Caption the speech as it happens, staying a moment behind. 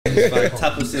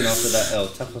Tap us in after that L.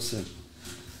 Tap us in.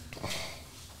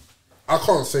 I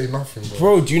can't say nothing, bro.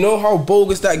 Bro, do you know how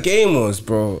bogus that game was,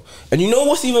 bro? And you know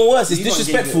what's even worse? It's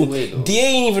disrespectful. DA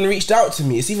ain't even reached out to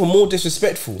me. It's even more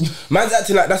disrespectful. Man's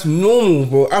acting like that's normal,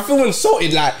 bro. I feel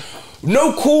insulted. Like,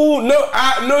 no cool, no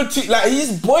like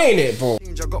he's boying it, bro.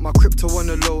 I got my crypto on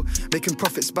the low, making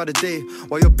profits by the day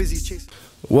while you're busy chasing.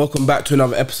 Welcome back to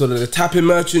another episode of the Tapping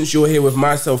Merchants. You're here with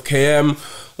myself, KM,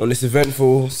 on this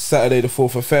eventful Saturday the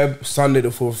 4th of Feb, Sunday the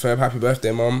 4th of Feb. Happy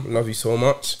birthday, Mum. Love you so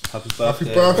much. Happy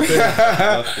birthday. Happy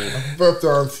birthday. Happy birthday,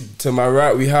 auntie. To my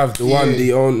right, we have the one,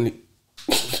 the only.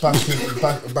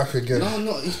 Back again.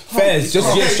 No, Fairs,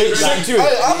 just get straight to it.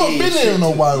 I haven't been here in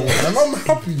a while, man. I'm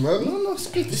happy, man. No, it's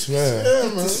good. It's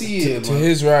Good to see you here, man. To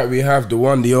his right, we have the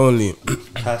one, the only.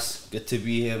 Cass, good to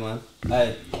be here, man.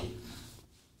 Hey,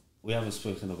 we haven't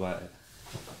spoken about it.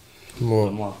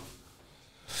 More.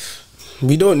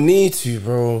 We don't need to,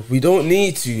 bro. We don't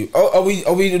need to. Are we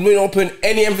not putting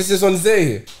any emphasis on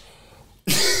Zay?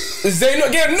 Zay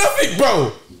not getting nothing,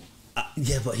 bro.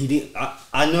 Yeah, but he didn't.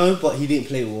 I know, but he didn't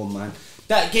play well, man.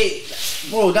 That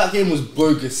game was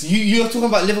bogus. You're talking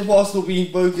about Liverpool Arsenal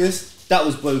being bogus. That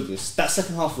was bogus. That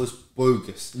second half was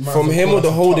bogus. From him or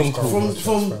the holding call?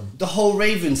 From the whole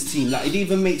Ravens team. Like, it didn't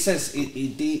even make sense.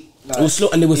 It was slow,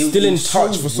 and they were still in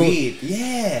touch for some. Weird.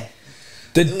 Yeah.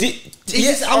 I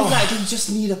was like, they just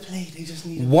need a play. They just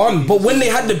need one. But when they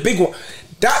had the big one,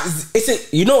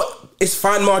 it's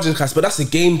fine margin, Cass, but that's a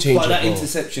game changer. But that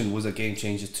interception was a game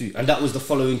changer too, and that was the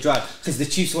following drive because the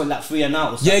Chiefs went like 3 and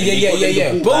out. Or something.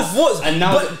 Yeah. Both was, and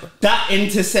now that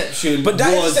interception. But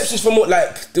that interception's from what,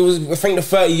 like, there was, I think, the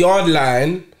 30-yard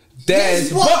line.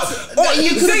 There's what? You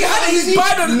could have had his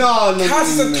bad. No. A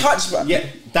touchback. Yeah,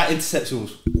 that interception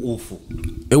was awful.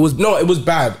 It was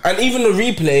bad, and even the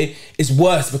replay is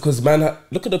worse because, man,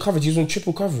 look at the coverage. He was on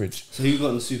triple coverage. So who got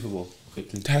in the Super Bowl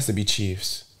quickly? It has to be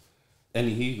Chiefs. Who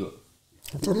you got?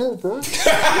 I don't know, bro. Bro, when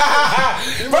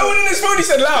this phone, he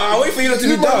said loud. I'll wait for you to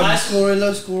be done. High scoring,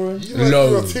 low scoring.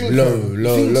 Low.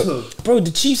 Bro,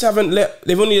 the Chiefs they've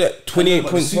only let 28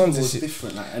 points once this year.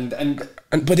 Different,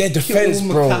 like, but their defense,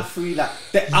 bro. McCaffrey, like,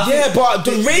 but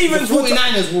the Ravens, the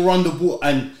 49ers will run the ball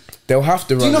and. They'll have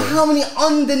to run. Do you know how many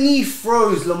underneath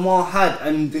throws Lamar had,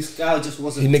 and this guy just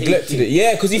wasn't. He neglected it,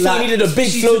 yeah, because he thought he needed a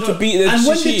big flow to beat the Chiefs. And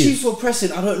when the Chiefs were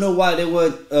pressing, I don't know why they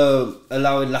weren't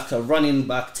allowing like a running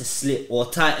back to slip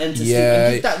or tight end to slip.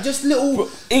 And that just little. Bro,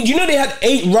 you know they had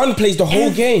 8 run plays the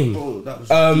whole game. Bro, that was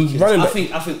running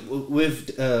I think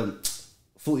with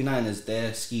 49ers,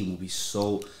 their scheme will be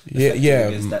so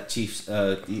against that Chiefs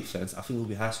defense. I think it will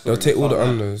be high scoring. They'll take all the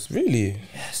unders. Really?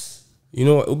 Yes. You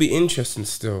know what? It'll be interesting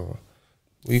still.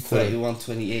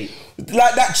 31-28.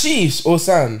 Like that Chiefs or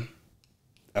San?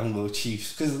 I'm going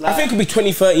Chiefs. I think it'll be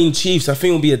 2013 Chiefs. I think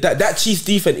it'll be that Chiefs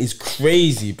defense is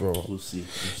crazy, bro. We'll see.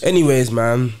 Anyways,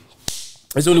 man,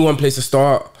 there's only one place to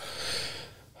start.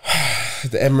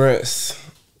 The Emirates.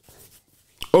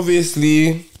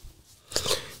 Obviously,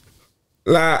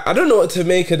 like, I don't know what to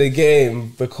make of the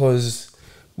game because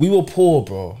we were poor,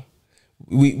 bro.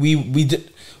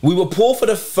 We were poor for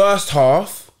the first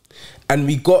half, and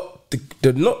we got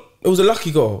it was a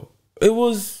lucky goal. It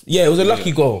was a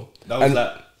lucky goal. That was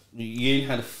like you ain't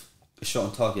had a shot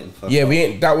on target in the first half.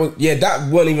 That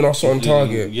wasn't even our shot on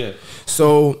target. Yeah.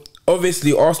 So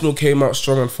obviously Arsenal came out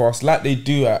strong and fast, like they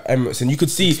do at Emirates, and you could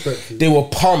see they were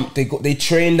pumped. They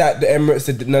trained at the Emirates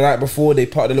the night before. They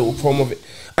put a little promo of it,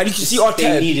 and you can see Arteta.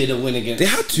 They needed a win against. They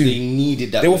had to. They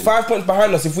needed that. They were 5 points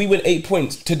behind us. If we win 8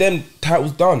 points, to them,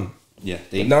 title's done. Yeah,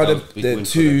 now they're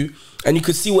 2, and you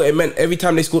could see what it meant every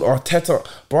time they scored. Arteta,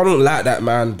 bro, I don't like that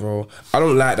man, bro. I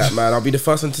don't like that man. I'll be the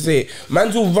first one to say it.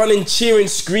 Man's all running, cheering,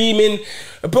 screaming,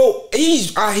 bro. He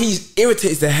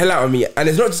irritates the hell out of me, and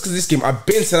it's not just because of this game. I've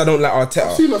been said I don't like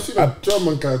Arteta. I've seen a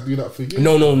German guy do that for you.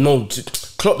 No.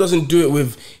 Klopp doesn't do it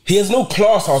with. He has no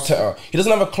class, Arteta. He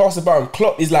doesn't have a class about him.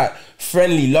 Klopp is like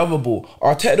friendly, lovable.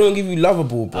 Arteta don't give you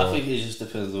lovable, bro. I think it just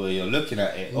depends the way you're looking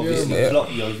at it. Obviously,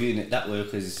 Klopp, you're viewing it that way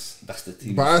because that's the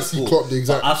team. But I see Klopp the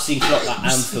exact. I've seen Klopp at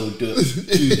Anfield do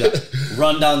that.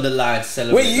 Run down the line,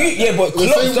 celebrate. But the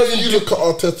Klopp same way you look at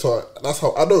Arteta, that's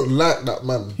how I don't like that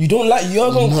man. You don't like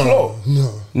Jurgen Klopp?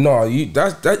 No.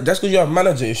 That's because you have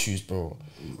manager issues, bro.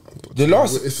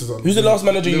 Who's the last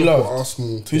manager you loved?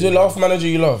 Who's the last manager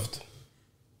you loved?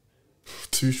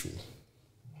 Tuchel.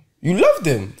 You loved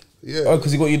him? Yeah. Oh,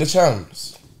 because he got you the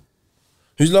chance.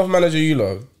 Who's the last manager you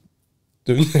loved?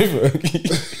 My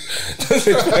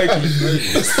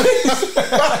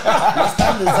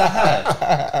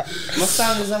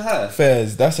standards are high.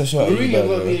 Fairs, that's a shot. Mourinho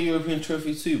won't be a European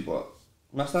trophy too, but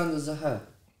my standards are high.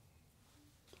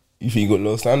 You think you got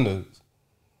low standards?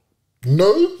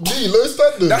 No, me, low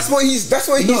standard. That's what he's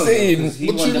saying. He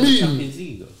What won you them mean? Champions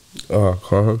League, though.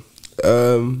 Oh,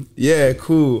 calm. Yeah,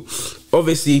 cool.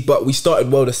 Obviously, but we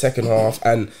started well the second half,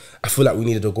 and I feel like we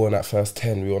needed to go on that first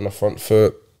 10. We were on the front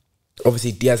foot.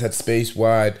 Obviously, Diaz had space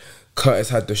wide. Curtis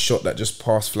had the shot that just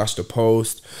passed, flashed the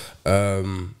post.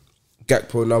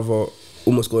 Gakpo another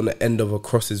almost got on the end of a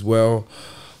cross as well.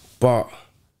 But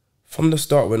from the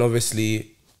start, when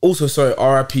obviously, also sorry,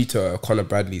 RIP to Conor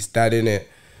Bradley's dad, innit?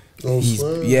 Oh,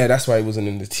 swear. Yeah, that's why he wasn't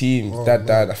in the team. Dad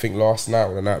died, I think, last night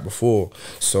or the night before.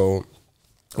 So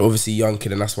obviously young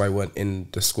kid, and that's why he weren't in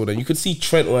the squad. And you could see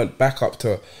Trent weren't back up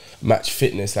to match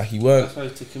fitness. Like he weren't. That's why he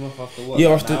took him off after what? Yeah,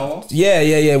 An after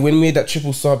hour? When we made that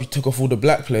triple sub, he took off all the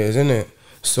black players, innit?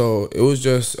 So it was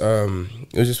just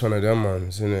one of them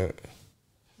ones, innit?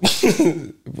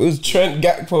 It was Trent,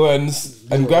 Gakpo, and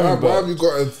Why Gravenberch. have you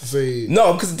got to say?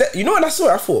 No, because you know what I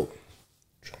saw? I thought.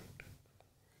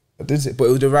 I did it, but it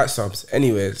was the right subs.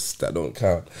 Anyways, that don't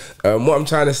count. What I'm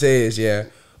trying to say is, yeah,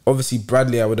 obviously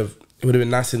Bradley, it would have been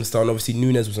nice in start. And obviously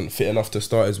Nunes wasn't fit enough to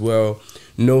start as well.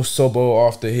 No Sobo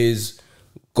after his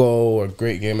goal, a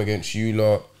great game against you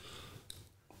lot.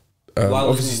 Why Obviously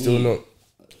wasn't still he- not.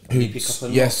 Did he pick up a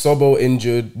Yeah, lot? Sobo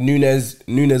injured.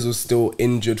 Nunes was still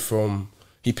injured from.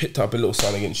 He picked up a little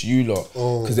sign against you lot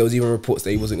because there was even reports that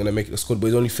he wasn't going to make the squad, but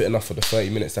he's only fit enough for the 30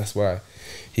 minutes. That's why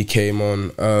he came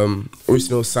on.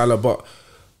 Original Salah, but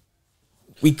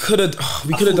we could have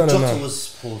done Jota enough.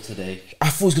 was poor today. I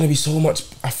thought it was going to be so much.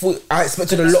 I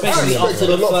expected a lot from Especially him. after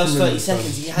the a lot first from him. 30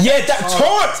 seconds. He had Yeah, that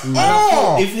touch! And I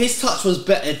thought Oh! if his touch was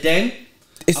better then,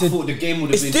 I thought the game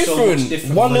would have It's been so much different.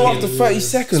 different. 1-0 for him. after 30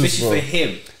 seconds, Especially bro. for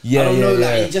him. Yeah, I don't know, yeah,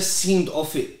 like yeah. he just seemed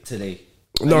off it today.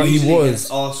 No, And he usually was.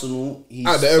 against Arsenal. He's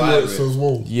At the Emirates firing. as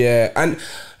well. Yeah, and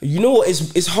you know what?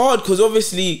 It's hard because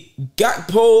obviously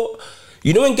Gakpo,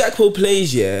 you know when Gakpo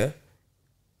plays, yeah,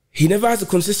 he never has a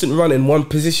consistent run in one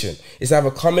position. It's either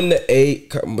come in the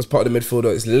 8, was part of the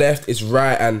midfielder, it's left, it's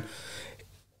right, and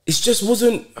it just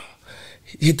wasn't.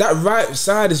 That right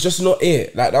side is just not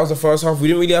it. Like that was the first half. We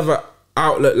didn't really have an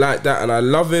outlet like that, and I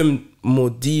love him more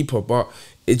deeper, but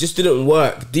it just didn't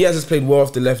work. Diaz has played well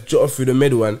off the left, Jota through the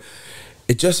middle, and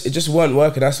it just weren't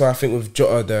working. That's why I think with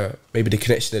Jota, maybe the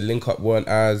connection, the link up weren't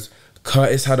as.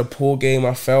 Curtis had a poor game.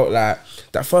 I felt like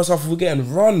that first half we were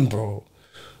getting run, bro.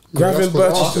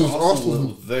 Gravenberch, Arsenal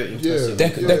were very impressive.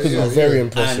 Deckers was very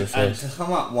impressive. And to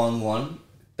come up 1-1,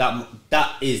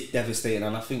 that is devastating,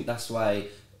 and I think that's why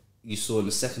you saw in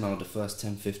the second half, the first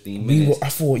 10-15 minutes, I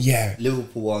thought, yeah,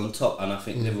 Liverpool were on top, and I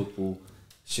think Liverpool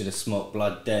should have smoked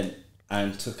blood then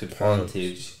and took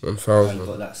advantage and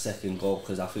got that second goal,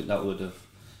 because I think that would have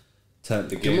turned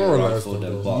the game around Demoralised for them.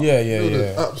 them, But yeah.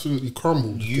 They absolutely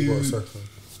crumbled.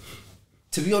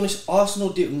 to be honest, Arsenal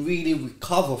didn't really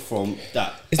recover from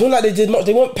that It's not like they did not.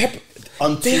 They weren't pep.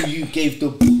 until you gave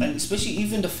and especially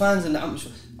even the fans and the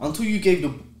atmosphere, until you gave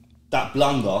that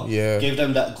blunder, gave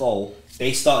them that goal,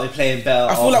 they started playing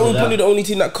better. I feel like after we're that. probably the only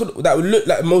team that would look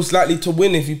like most likely to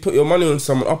win if you put your money on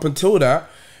someone up until that,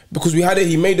 because we had it.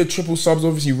 He made the triple subs.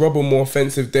 Obviously, Robbo more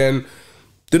offensive then.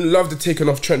 Didn't love the taking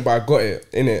off Trent, but I got it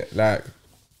in it. Like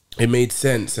it made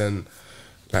sense, and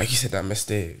like you said, that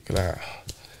mistake. Like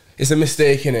it's a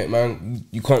mistake, innit, man.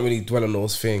 You can't really dwell on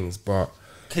those things, but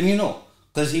Can you not?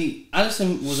 Because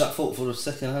Alisson was at fault for the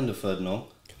second and the third, no?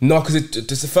 no, because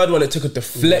it's the third one. It took a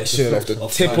deflection of the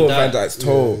Of tip Van of Van Dijk. Dijk's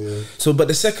toe. So, but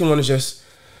the second one is just,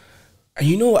 and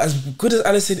you know what? As good as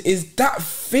Alisson is, that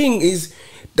thing is.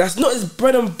 That's not his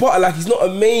bread and butter. Like he's not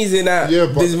amazing at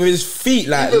but with his feet.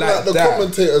 Like even like the that.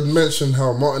 commentator mentioned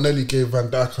how Martinelli gave Van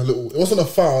Dijk a little. It wasn't a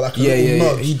foul, like a Yeah, little yeah,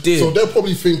 nudge. he did. So they're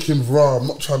probably thinking, "Rah, I'm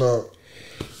not trying to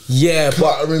Yeah, but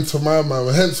clatter into my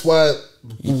man." Hence why.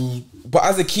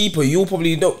 as a keeper, you'll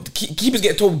probably know. Keepers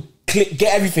get told get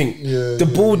everything. The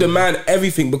ball, the man,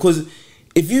 everything. Because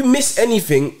if you miss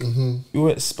anything, you're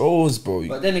exposed, bro.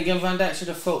 But then again, Van Dijk should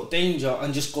have felt danger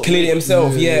and just got Cleared it rid.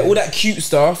 himself. Yeah, all that cute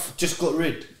stuff. Just got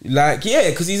rid. Like, yeah,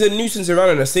 because he's a nuisance around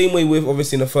in the same way with,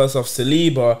 obviously, in the first half,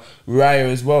 Saliba, Raya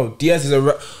as well. Diaz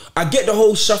is I get the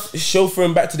whole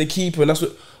chauffeuring back to the keeper, and that's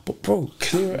what... But, bro,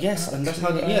 clear it. Yes, and that's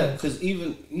how... Yeah, because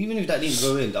even if that didn't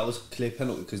go in, that was a clear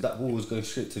penalty, because that ball was going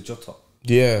straight to Jota.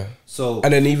 Yeah. So...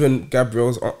 And then even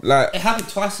Gabriel's... Like... It happened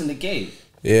twice in the game.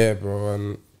 Yeah, bro,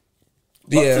 and...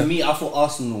 But for me, I thought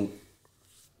Arsenal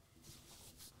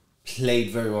played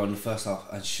very well in the first half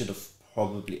and should have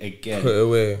probably, again...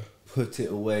 Put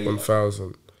it away. 1,000.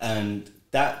 1,000. And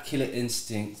that killer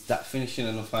instinct, that finishing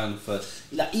in the final third,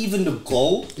 like even the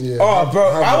goal. Yeah, Oh, bro,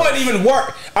 I wasn't even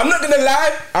worried. I'm not gonna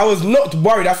lie, I was not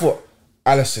worried. I thought,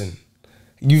 Alisson,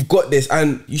 you've got this.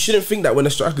 And you shouldn't think that when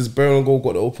the striker's bearing on goal,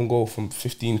 got the open goal from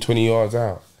 15, 20 yards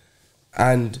out.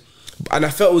 And And I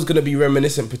felt it was going to be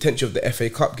reminiscent potential of the FA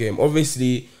Cup game.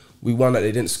 Obviously, we won that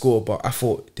they didn't score, but I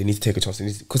thought they need to take a chance.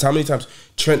 Because how many times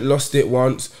Trent lost it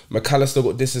once, McAllister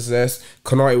got dispossessed,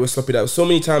 Konate was sloppy. That so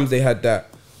many times they had that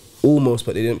almost,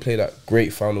 but they didn't play that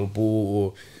great final ball,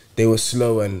 or they were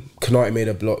slow and Konate made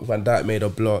a block, Van Dijk made a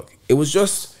block. It was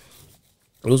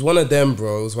one of them,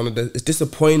 bro. It's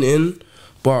disappointing,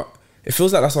 but it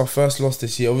feels like that's our first loss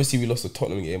this year. Obviously, we lost the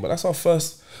Tottenham game, but that's our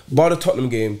first. Bar the Tottenham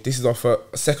game, this is our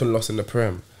second loss in the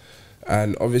Prem.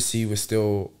 And obviously, we're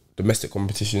still domestic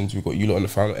competitions. We've got you lot in the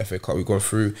final FA Cup. We've gone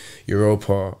through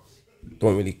Europa.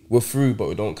 We're through, but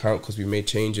we don't count because we made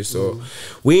changes. So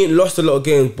we ain't lost a lot of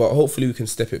games, but hopefully we can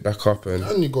step it back up.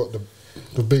 And you got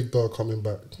the big dog coming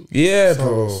back. Yeah,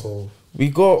 bro. So We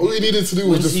got. all we needed to do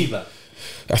was When's just. he back?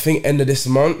 I think end of this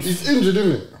month. He's injured,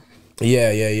 isn't it? Yeah.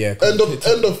 End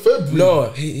of February.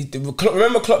 No,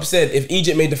 remember Klopp said if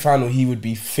Egypt made the final, he would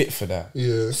be fit for that.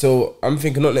 Yeah. So I'm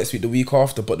thinking not next week, the week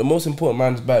after. But the most important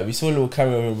man's back. We saw a little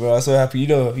camera of him, bro. I'm so happy. You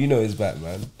know he's back,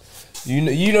 man.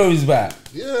 You know he's back.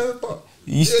 Yeah, but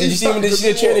Did you see him? Did you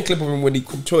see a training clip of him when he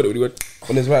controlled it? When he went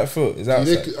on his right foot? Is that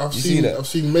outside? I've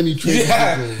seen many training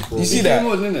videos, bro. You see that?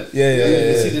 Yeah.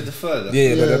 You see the defer.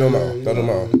 Yeah, but that don't matter. That don't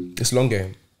matter. It's a long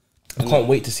game. I can't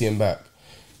wait to see him back.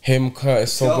 Him,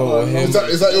 Curtis, Sobo, or him.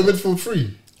 Is that your midfield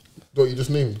three? What you just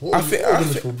named? I think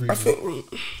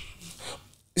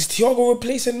is Thiago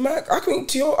replacing Mac? I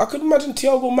could imagine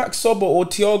Thiago, Mac, Sobo, or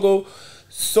Thiago,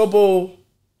 Sobo,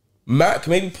 Mac.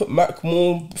 Maybe put Mac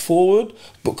more forward,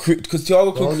 but because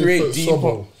Thiago can create deep.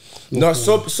 No,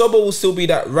 Sobo will still be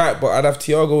that right, but I'd have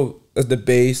Thiago as the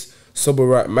base, Sobo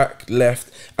right, Mac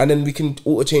left, and then we can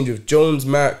auto change with Jones,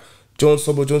 Mac, Jones,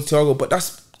 Sobo, Jones, Thiago. But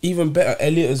that's even better,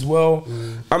 Elliot as well.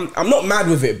 I'm not mad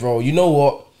with it, bro. You know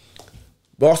what?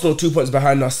 Arsenal 2 points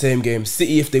behind us, same game.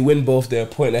 City, if they win both, they're a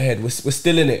point ahead. We're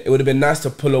still in it. It would have been nice to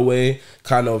pull away,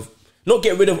 kind of, not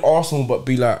get rid of Arsenal, but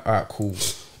be like, alright, cool.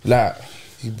 Like,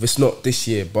 it's not this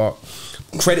year, but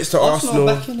credits to Arsenal.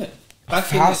 Back in it.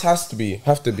 Have to be.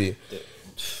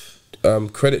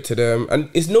 Credit to them.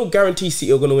 And it's no guarantee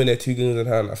City are going to win their 2 games in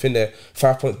hand. I think they're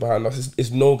 5 points behind us.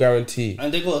 It's no guarantee.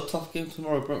 And they got a tough game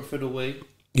tomorrow, Brentford away.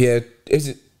 Yeah,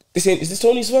 is this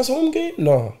Tony's first home game?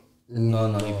 No,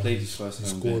 he played his first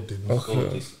home game.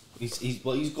 Okay. He's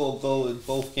got a goal in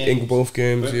both games. In both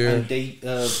games, And they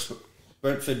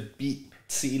Brentford beat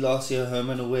City last year, home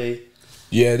and away.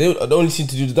 Yeah, they only seem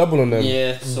to do the double on them.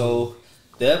 Yeah, so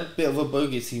they're a bit of a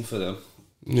bogey team for them.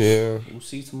 Yeah, we'll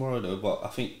see tomorrow though. But I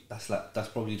think that's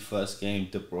probably the first game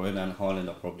De Bruyne and Haaland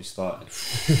are probably starting.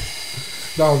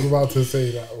 I was about to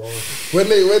say that, bro. When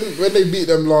they beat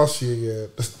them last year, yeah.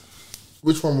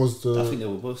 Which one was the? I think they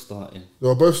were both starting. They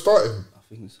were both starting. I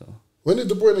think so. When did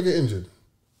De Bruyne get injured?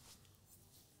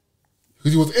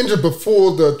 Because he was injured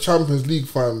before the Champions League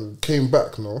final came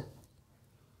back, no?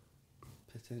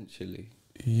 Potentially.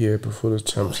 Yeah, before the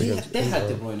Champions League. They had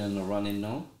De Bruyne in the running,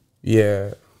 no?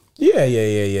 Yeah. They had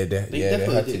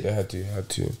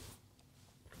to.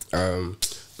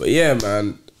 But yeah,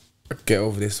 man. Get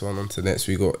over this one. On to next.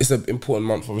 It's an important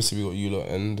month. Obviously, we got you lot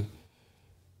and.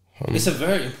 It's a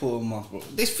very important month, bro.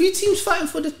 There's 3 teams fighting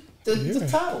for the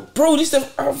title, bro.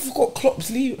 I forgot Klopp's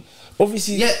leave.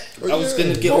 Obviously, yeah. I was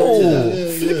gonna get on to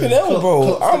that. Flipping hell,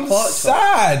 bro. I'm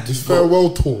sad. His farewell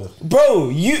tour, bro.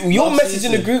 Your message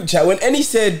in the group chat when Eddie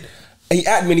said. He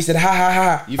added me and he said,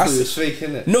 ha. You thought it was fake,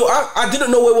 innit? No, I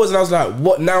didn't know what it was and I was like,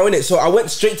 what now, innit? So I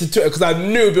went straight to Twitter because I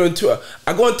knew it would be on Twitter.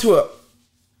 I go on Twitter.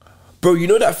 Bro, you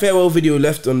know that farewell video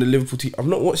left on the Liverpool team? I've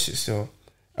not watched it still.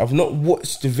 I've not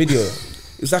watched the video.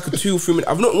 It's like a 2 or 3 minute.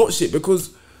 I've not watched it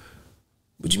because...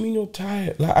 What do you mean you're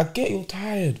tired? Like, I get you're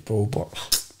tired, bro, but...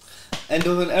 End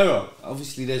of an era.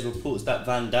 Obviously, there's reports that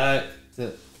Van Dijk...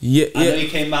 I know he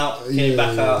came out and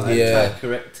tried to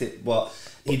correct it, but...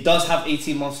 He does have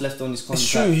 18 months left on his contract.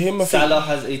 It's true, him. Salah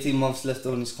has 18 months left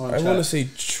on his contract. I want to say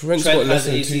Trent got less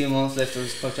than 18 months left on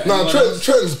his contract. Nah,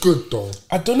 Trent's good though.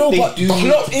 I don't know, but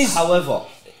Klopp is. However,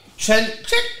 Trent,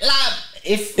 like,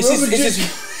 if I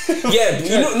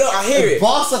hear it.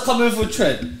 Barca coming for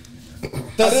Trent.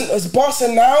 Is Barca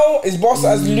now? Is Barca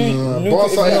as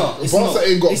Barca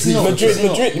ain't got people. Madrid's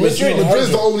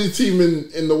the only team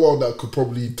in the world that could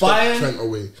probably take Trent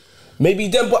away. Maybe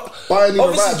them, but Bayern need a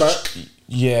right back.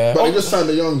 Yeah, but they just signed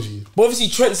a young G. But obviously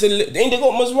Trent's ain't they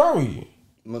got Mazraoui?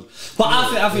 But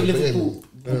I think Liverpool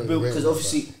because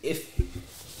obviously if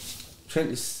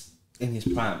Trent is in his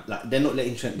prime, like they're not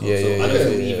letting Trent go. I don't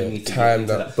think we even need to time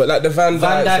that. But like the Van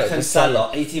Dijk and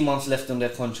Salah, 18 months left on their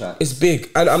contract. It's big,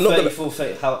 and I'm not 34,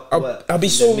 I'll be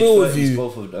so real with you.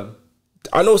 Both of them.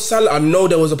 I know Salah. I know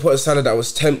there was a point of Salah that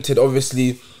was tempted.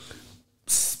 Obviously,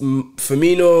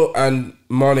 Firmino and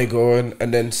Mane going,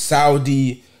 and then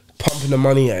Saudi pumping the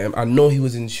money at him. I know he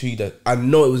was intrigued. I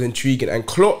know it was intriguing. And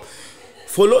Klopp,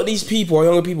 for a lot of these people, or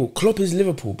younger people, Klopp is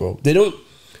Liverpool, bro. They don't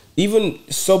even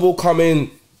Sobel come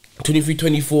in 23,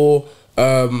 24.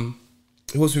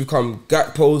 Who else we've come?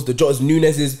 Gakpo's, the Jotas,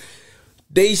 Nunez's.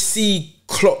 They see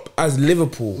Klopp as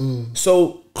Liverpool.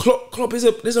 So Klopp is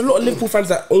there's a lot of Liverpool fans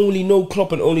that only know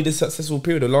Klopp and only the successful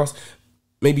period, the last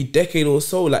maybe decade or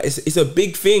so. Like it's a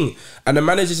big thing, and the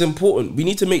manager's important. We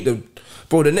need to make the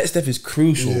next step is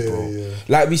crucial, bro. Yeah.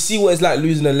 Like we see what it's like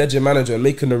losing a legend manager and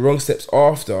making the wrong steps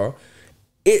after.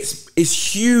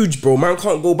 It's huge, bro. Man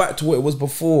can't go back to what it was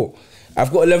before.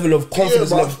 I've got a level of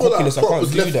confidence, level of cockiness. I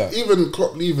can't do that. Even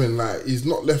Klopp leaving, like he's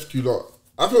not left you lot.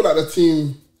 I feel like the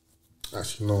team.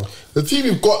 Actually, no. The team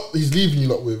he's leaving you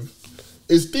lot with,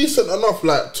 is decent enough,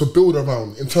 like to build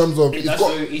around in terms of. That's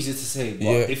very easy to say,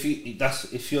 but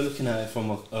if you're looking at it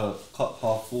from a cup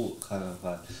half full kind of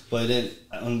vibe, but then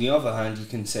on the other hand, you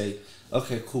can say,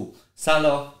 okay, cool.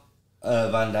 Salah,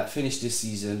 Van Dijk finished this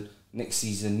season. Next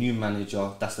season, new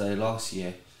manager. That's their last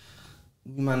year.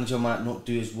 New manager might not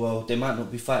do as well. They might not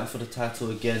be fighting for the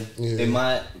title again. Yeah. They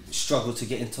might struggle to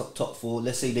get in top four.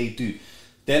 Let's say they do.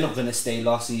 They're not going to stay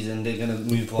last season. They're going to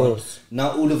move on.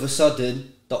 Now, all of a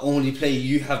sudden, the only player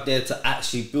you have there to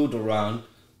actually build around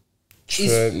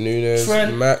Trent, Nunez,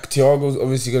 Mac. Thiago's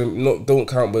obviously going to don't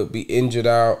count, but be injured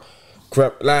out.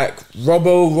 Crap, like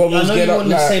Robbo's getting up. I know you want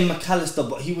to say McAllister,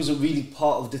 but he wasn't really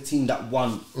part of the team that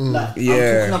won. Like I'm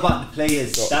talking about the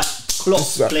players, that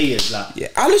Klopp players. Like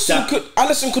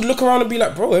Alisson could look around and be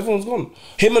like, bro, everyone's gone.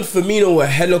 Him and Firmino were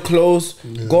hella close,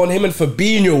 gone. Him and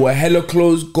Fabinho were hella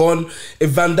close, gone. If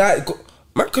Van Dijk,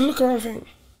 man could look around and think,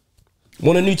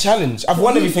 want a new challenge. I've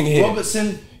won everything here.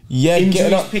 Robertson,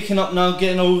 injuries picking up now,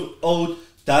 getting old.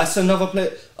 That's another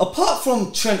player. Apart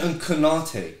from Trent and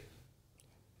Konate.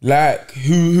 Like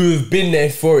who have been there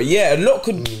for it? Yeah, a lot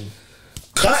could.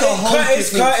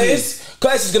 Curtis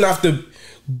is gonna have to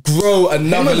grow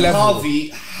another level. Harvey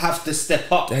have to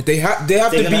step up. They have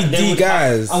to be D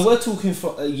guys. And we're talking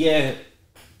for a year.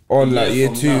 On like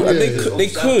year 2, and they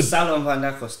could. Salah and Van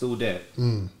Dijk are still there.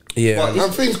 Yeah,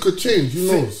 and things could change. Who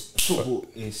knows? Football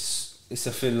it's a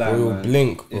thin line, man.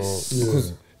 Blink, bro.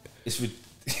 It's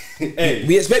hey,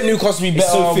 we expect Newcastle to be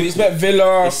better. We expect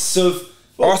Villa. It's so.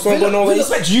 Arsenal, we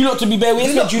expect you lot to be better. We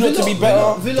expect you lot to be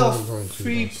better. Villa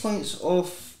 3 points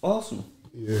off Arsenal.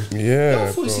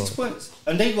 Yeah. 46 points,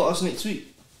 and they got us next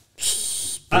week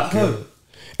at home.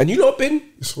 And you lot been?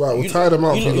 It's right. We'll tie them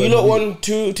out. You lot won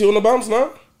two on the bounce now.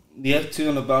 Yeah, 2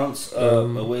 on the bounce.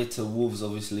 Away to Wolves,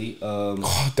 obviously.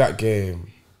 That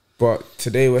game. But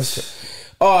today let's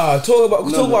talk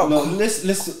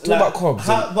about Cobbs.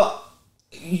 But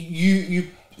you.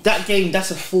 That game,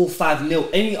 that's a 4-5-0.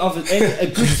 A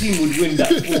good team would win that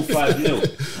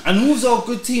 4-5-0. And Wolves are a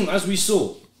good team, as we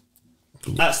saw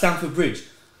at Stamford Bridge.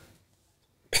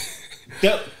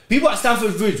 People at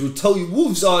Stamford Bridge will tell you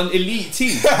Wolves are an elite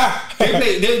team.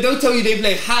 They'll tell you they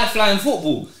play high-flying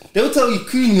football. They'll tell you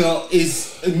Cunha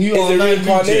is a new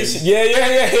reincarnation. Yeah.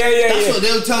 That's what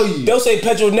they'll tell you. They'll say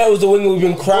Pedro Neto was the winger we've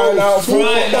been crying out for.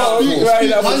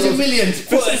 100 million.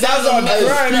 That's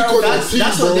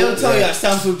what they'll tell you at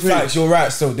Stamford Bridge. Facts, you're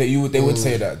right. So they would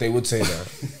say that. They would say that.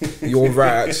 You're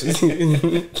right,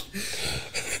 actually.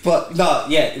 But no,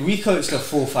 we coached a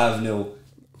 4-5-0.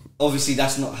 Obviously,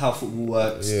 that's not how football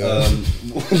works. Yeah.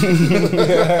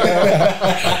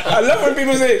 I love when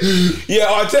people say,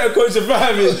 Arteta coach the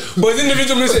 5 years, but it's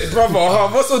individual say,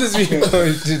 brother, what's all this being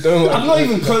coached? I'm not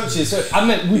even coaching, so I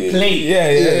meant we played.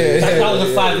 That was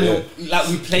a 5-0. Like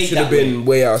we played. Should have been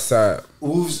way outside.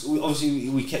 Wolves, obviously,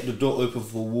 we kept the door open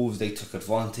for Wolves. They took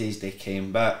advantage. They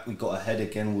came back. We got ahead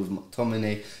again with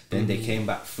McTominay. Then they came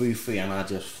back 3-3, and I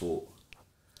just thought,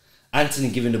 Anthony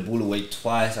giving the ball away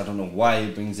twice. I don't know why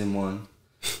he brings him on.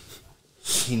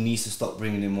 He needs to stop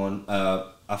bringing him on.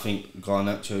 I think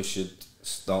Garnacho should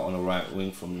start on the right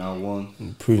wing from now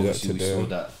on. Prove that today. We saw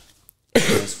that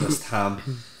against West Ham.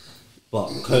 But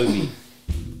Kobe.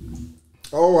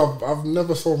 I've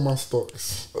never sold my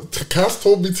stocks. Cass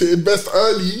told me to invest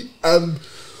early, and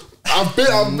I've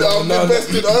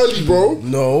invested early, bro.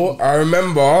 No, I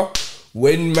remember.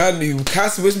 When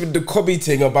Cass whispered the Kobe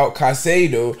thing about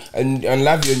Caicedo and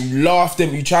Lavia, and you laughed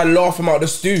him, you tried to laugh him out the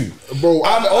stew. Bro,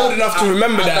 I'm old enough to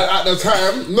remember that. At the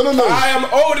time, no. I am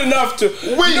old enough to.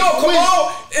 Wait, come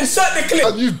on, insert the clip.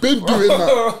 And you've been doing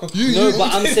that.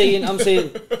 But I'm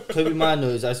saying, Kobe Mainoo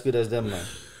is as good as them, man.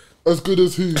 As good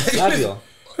as who? Lavia.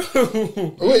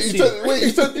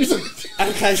 You said.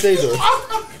 And Caicedo.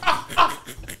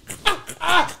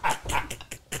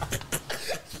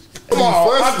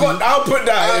 I'll put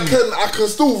that in. I can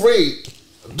still rate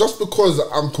just because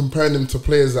I'm comparing him to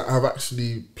players that have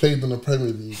actually played in the Premier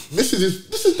League. This is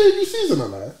debut season,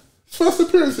 and first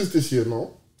appearances this year,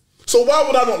 no. So why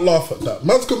would I not laugh at that?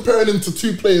 Man's comparing him to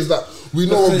two players that we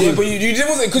know are good. But you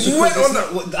wasn't because you went on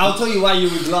that. I'll tell you why you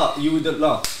would laugh. You wouldn't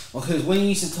laugh. Because when you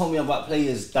used to tell me about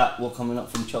players that were coming up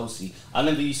from Chelsea, I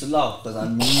never used to laugh because I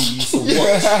knew you used to watch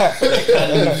the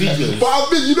videos. But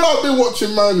I've been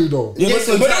watching Mainoo though. Yeah,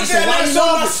 but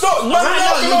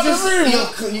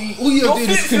all you're doing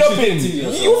is contradicting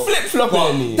yourself. You're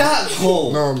flip-flopping. That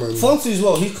goal. No, man. Fonte as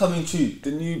well, he's coming true.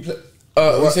 The new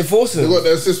we say Forsen. They got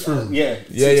the assist for him. Yeah.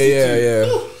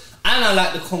 And I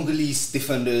like the Congolese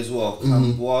defender as well.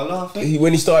 Kambuala, I think.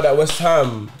 When he started at West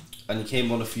Ham. And he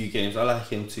came on a few games. I like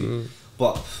him too.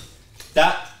 But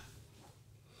that...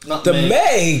 The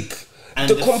Meg! And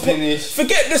the finish.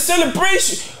 Forget the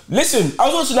celebration. Listen, I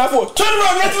was watching that for turn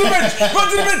around, run to the bench, run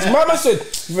to the bench. Mama said,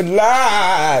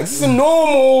 relax, this is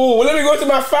normal. Let me go to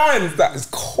my fans. That is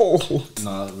cold.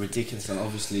 No, ridiculous. And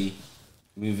obviously,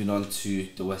 moving on to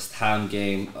the West Ham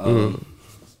game,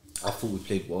 I thought we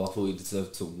played well. I thought we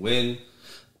deserved to win.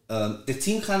 The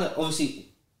team kind of obviously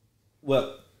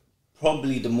were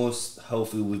probably the most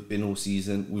healthy we've been all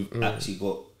season. We've actually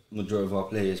got majority of our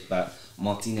players back.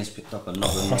 Martinez picked up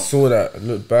another knock. I saw that. It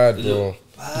looked bad, bro.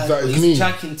 He's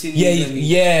trying to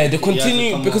continue. The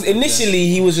continue because initially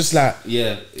he was just like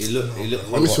it looked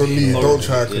horrible. Don't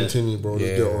try to continue, bro.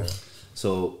 Just get off.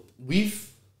 So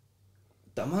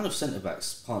the amount of centre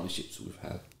backs partnerships we've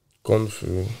had gone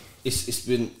through. It's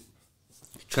been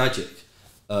tragic,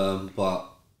 but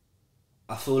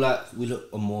I feel like we look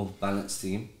a more balanced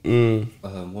team.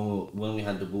 When we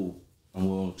had the ball and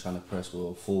we were trying to press, we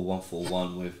were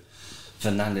 4-1-4-1 with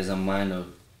Fernandes and Mainoo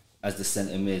as the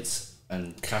centre mids,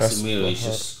 and Casemiro is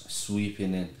just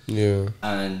sweeping in. Yeah,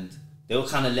 and they were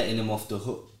kind of letting him off the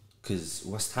hook because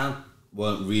West Ham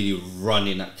weren't really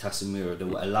running at Casemiro. They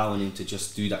were allowing him to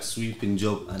just do that sweeping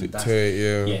job, and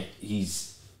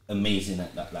he's amazing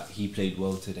at that. Like, he played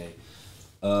well today.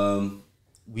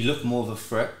 We look more of a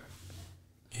threat.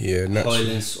 Yeah,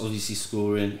 Hoyland's obviously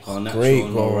scoring. Great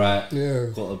goal, right? Yeah,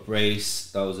 got a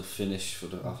brace. That was a finish for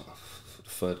the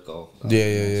third goal.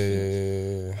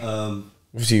 Yeah.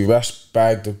 Obviously, Rash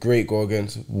bagged a great goal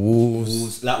against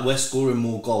Wolves. Like, we're scoring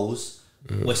more goals.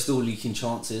 We're still leaking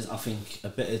chances. I think a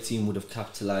better team would have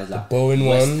capitalised. Like Bowen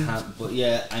West one. Ham, but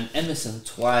and Emerson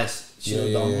twice should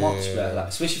have done much better. Like,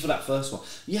 especially for that first one.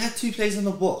 You had two players in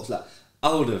the box. Like,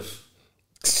 I would have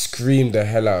screamed the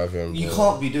hell out of him. You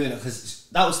can't be doing it because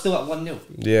that was still at 1-0.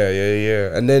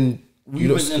 Yeah. And then we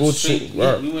went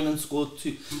and scored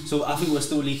two. So I think we're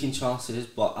still leaking chances,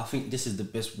 but I think this is the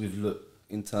best we've looked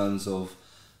in terms of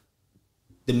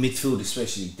the midfield,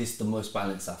 especially. This is the most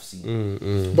balanced I've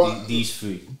seen. But these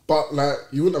three. But like,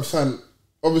 you wouldn't have signed.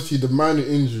 Obviously, the minor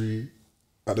injury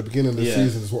at the beginning of the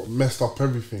season is what messed up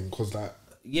everything. Because like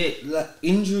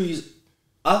injuries.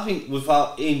 I think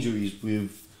without injuries, we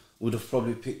would have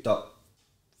probably picked up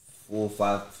 4,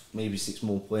 5, maybe 6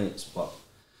 more points. But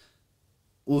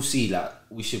we'll see. Like,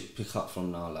 we should pick up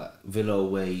from now. Like, Villa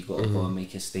away, you got to go and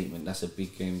make a statement. That's a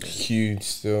big game. Huge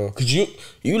still. Because you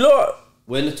lot.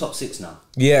 We're in the top 6 now.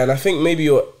 Yeah, and I think maybe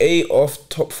you're 8 off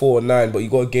top 4 or 9, but you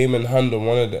got a game in hand on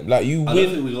one of them. Like, you win. I don't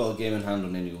think we got a game in hand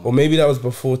on anyone. Or maybe that was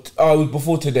before.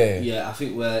 Before today. Yeah, I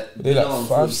think we're like on 5,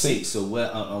 46, 6. so we're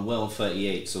on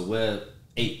 38. So we're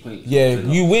 8 points. Yeah,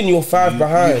 you win. You're 5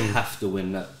 behind. You have to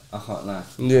win that. I can't lie.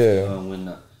 Yeah, win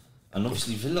that. And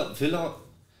obviously Villa,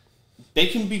 they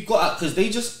can be got at because they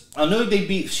just. I know they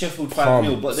beat Sheffield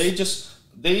 5-0, but they just.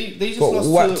 They just got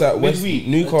lost to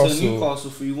Newcastle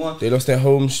 3-1. They lost their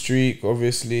home streak,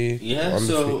 obviously. Yeah,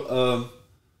 so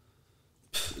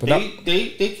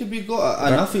they could be got at,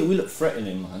 and I think we look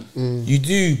threatening, man. You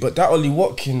do, but that Ollie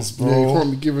Watkins, bro. Yeah, you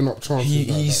can't be giving up chances.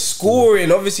 He's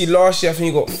scoring. Obviously, last year I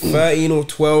think he got 13 or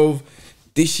 12.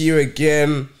 This year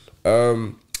again,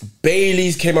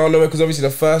 Bailey's came out of nowhere because obviously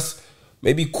the first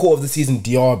maybe quarter of the season,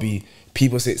 Diaby,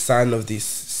 people say it's sign of this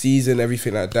season,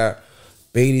 everything like that.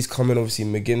 Bailey's coming, obviously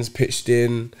McGinn's pitched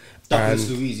in. Douglas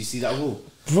Luiz, you see that goal?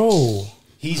 Bro.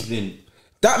 He's been...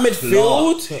 That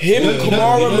midfield,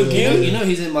 Kamara, McGinn. You know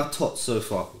he's in my top so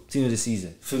far, team of the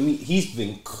season. For me, he's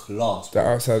been class. That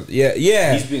outside, yeah.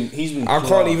 He's been I class.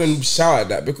 can't even shout at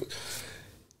that because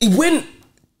he went...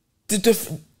 The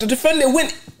defender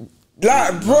went...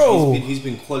 Like, bro. He's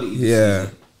been quality this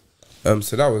season.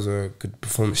 So that was a good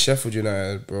performance. Sheffield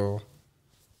United, bro.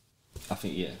 I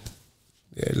think, yeah,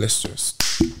 let's just...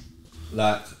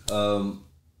 Like,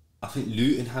 I think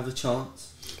Luton have a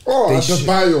chance. Oh,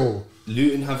 Adebayo.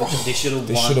 Luton they should have won.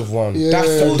 They should have won. Yeah.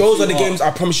 Those are the games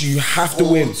I promise you have to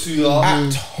win. 4-2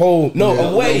 At home. No, Yeah,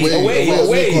 away.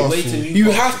 You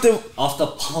have to. After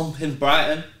pumping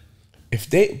Brighton. If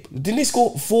didn't they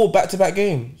score 4 back-to-back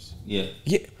games? Yeah.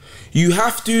 You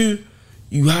have to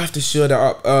show that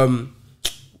up.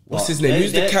 What's his name?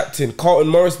 Who's the captain? Carlton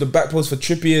Morris, the back post for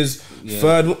Trippier's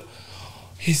third.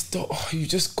 You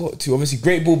just got to. Obviously,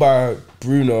 great ball by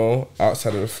Bruno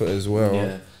outside of the foot as well.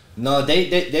 Yeah. No,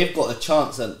 they've got a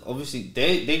chance, and obviously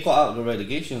they got out of the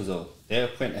relegation zone. They're a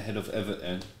point ahead of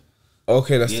Everton.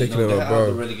 Okay, that's taking they're over, out of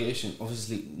the bro. relegation.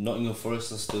 Obviously, Nottingham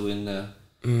Forest are still in there.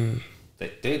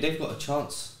 They've got a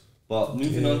chance. But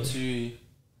moving on to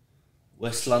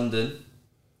West London,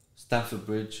 Stamford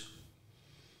Bridge.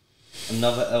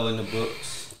 Another L in the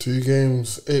books. 2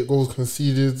 games, 8 goals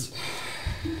conceded.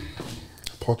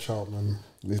 Poch out, man.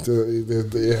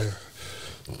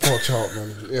 Poch out,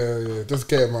 man. Yeah. Just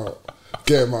get him out.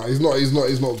 He's not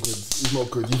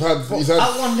good. He's had. That 1-0, I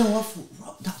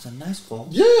thought that was a nice goal.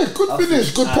 Yeah, good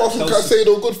finish. Good pass from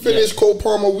Caicedo. Good finish. Cole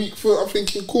Palmer, weak foot. I'm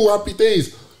thinking, cool, happy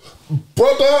days.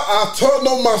 Brother, I turned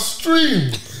on my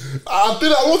stream. I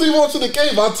wasn't even watching the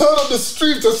game. I turned on the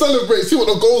stream to celebrate, see what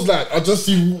the goal's like. I just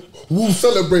see Wolves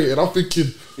celebrating. I'm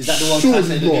thinking, is that the one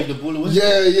Caicedo gave the ball away?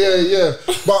 Yeah.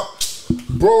 But,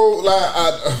 bro,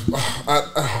 man.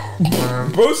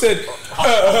 Bro said,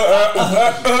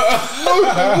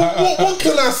 what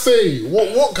can I say?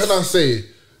 What can I say?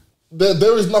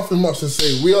 There is nothing much to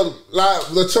say. We are like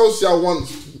the Chelsea I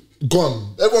once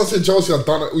gone. Everyone said Chelsea are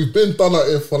done it. We've been done at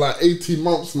it for like 18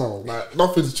 months now. Like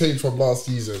nothing's changed from last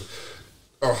season.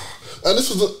 And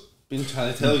this was been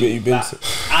trying to tell you.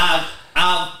 I've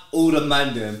all the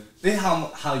man them. This is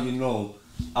how you know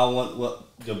I want what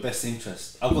your best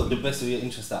interest. I've got the best of your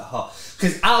interest at heart.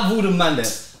 Because out of all the man them,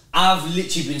 I've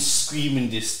literally been screaming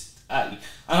this at you.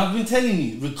 And I've been telling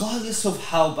you, regardless of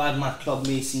how bad my club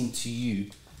may seem to you,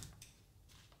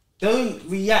 don't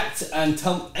react and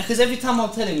tell. Because every time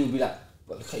I'm telling you, you'll be like,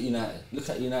 but look at United.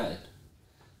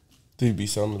 Do be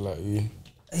sounding like you.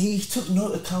 He took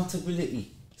no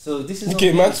accountability. So this is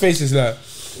okay, man's face is like,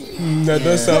 that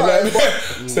does sound like me.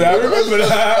 So I remember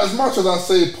that. As much as I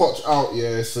say Poch out,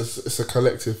 it's a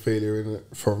collective failure, isn't it?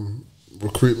 From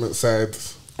recruitment side.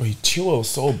 Oh, Chilwell's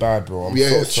so bad, bro.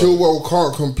 Chilwell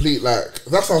can't complete, like,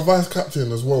 that's our vice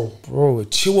captain as well. Bro,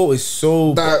 Chilwell is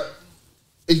so bad.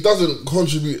 He doesn't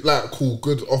contribute like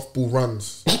good off-ball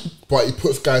runs, but he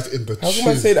puts guys in the How can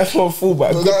I say that for a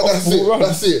fullback?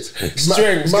 That's it.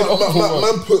 Strength.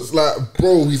 Man puts like,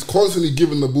 bro, he's constantly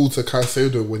giving the ball to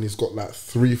Caicedo when he's got like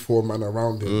 3-4 men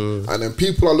around him. And then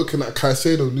people are looking at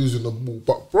Caicedo losing the ball.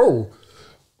 But bro,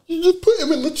 you just put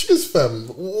him in the cheese, fam.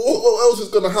 What else is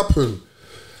going to happen?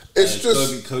 It's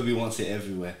just... Kobe wants it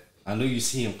everywhere. I know you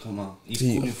see him come out. He's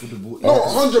calling for the ball. No,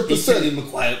 100%. He's telling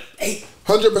Maguire, hey,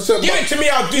 100%. Give it to me,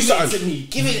 I'll do something. Give it to me.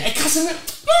 Give it a customer.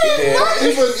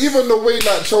 Even the way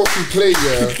like Chelsea play,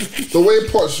 the way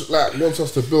Poch like wants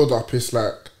us to build up, it's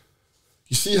like,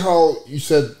 you see how you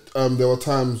said there were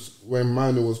times when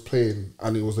Mainoo was playing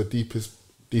and he was the deepest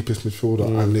midfielder,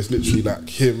 and there's literally like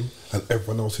him and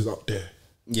everyone else is up there.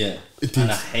 Yeah, and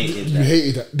I hated that. You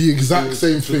hated that. The exact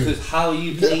same thing. Because how are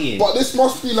you playing? But this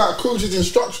must be like coach's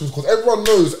instructions, because everyone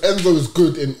knows Enzo is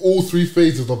good in all 3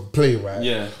 phases of play, right?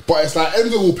 Yeah. But it's like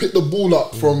Enzo will pick the ball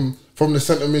up from the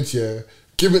centre mid,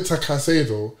 give it to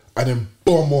Caicedo, and then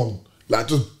bomb on. Like,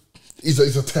 just, he's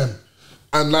a 10.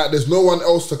 And like, there's no one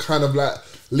else to kind of like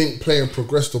link play and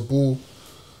progress the ball.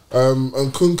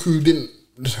 And Kunku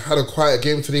had a quiet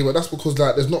game today, but that's because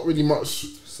like there's not really much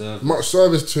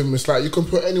service to him. It's like you can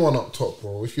put anyone up top,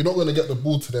 bro. If you're not going to get the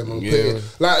ball to them and put it,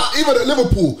 like even at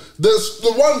Liverpool, there's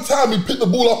the one time he picked the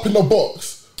ball up in the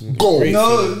box, goal.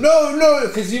 No,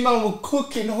 because you man were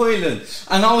cooking Hoyland,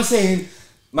 and I was saying,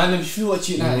 man, if you watch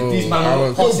United, these man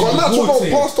are pass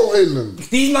to Hoyland.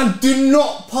 These man do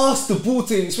not pass the ball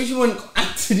to him, especially when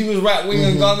Anthony was right wing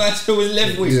and Garnacho was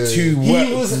left wing.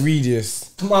 He was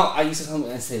egregious. Come on, I used to come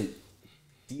and say,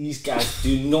 these guys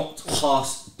do not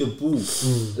pass the ball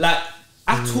like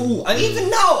at all, and even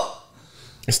now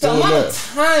the amount of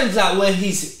times like where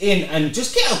he's in and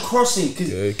just get a crossing because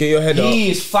get your head up.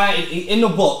 He is fighting in the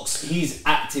box. He's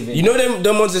active. You know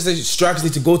them ones that say strikers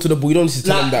need to go to the ball. You don't need to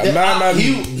tell them that.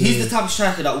 He's the type of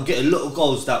striker that will get a lot of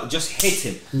goals that will just hit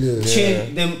him.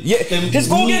 His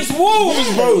goal against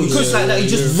Wolves, bro. Because like that, he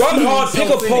just run hard, pick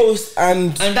a post,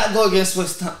 and that goal against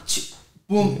West Ham,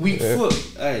 boom, weak foot.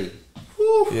 Hey.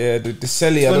 Yeah, the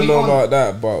Selly, I don't know about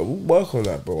that, but we'll work on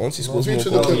that, bro. Once he scores more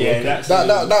goals.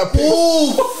 That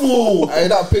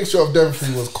picture of them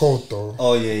three was cold, though.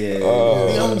 Oh, yeah.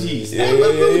 The OGs.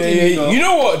 You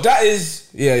know what? That is...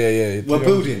 Yeah. We're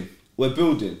building. We're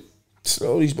building,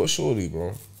 Slowly but surely,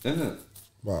 bro. isn't it?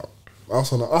 But I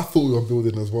thought we were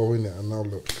building as well, innit? And now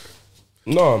look.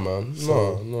 No, man.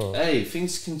 No. Hey,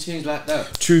 things can change like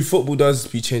that. True, football does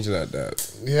be changing like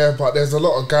that. Yeah, but there's a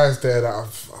lot of guys there that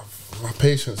my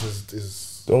patience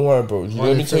is Don't worry, bro.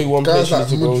 Let me tell you one guys place like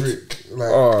to go. Mudryk,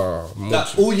 like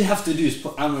That all you have to do is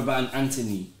put Amrabat and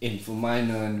Anthony in for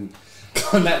Mainoo and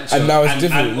Garnacho. And now it's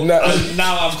different. And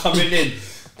now I'm coming in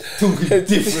talking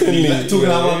differently, like, talking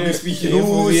how I'm speaking.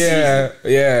 Yeah.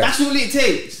 That's all it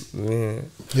takes.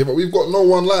 yeah, but we've got no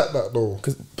one like that though.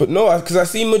 Because I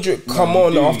see Mudryk come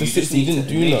on after 60, he didn't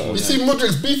do nothing. You see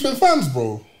Mudryk's beefing fans,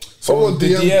 bro. Someone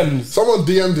the DMs. Someone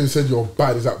DM'd him and said, "You're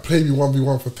bad." He's like, "Play me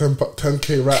 1v1 for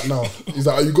 10k right now." He's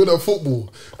like, "Are you good at football?"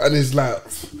 And he's like,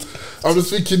 I'm just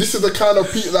thinking, this is the kind of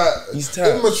people He's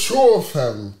like immature,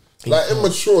 fam. Like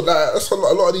immature. Like that's a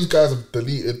lot of these guys have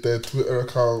deleted their Twitter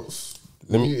accounts,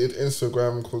 deleted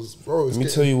Instagram because bro. Let me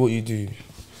tell you what you do.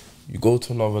 You go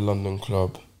to another London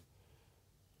club.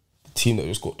 The team that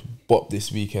just got to bop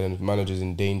this weekend and the manager's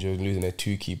in danger of losing their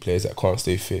 2 key players that can't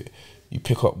stay fit. You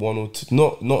pick up 1 or 2,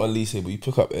 not Elise, but you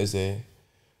pick up Eze.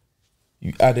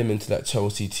 You add him into that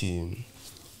Chelsea team,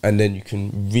 and then you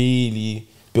can really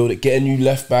build it. Get a new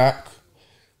left back.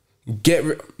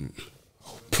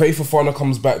 Pray for Fana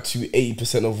comes back to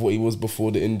 80% of what he was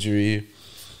before the injury.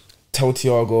 Tell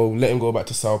Thiago, let him go back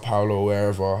to Sao Paulo or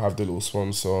wherever. Have the little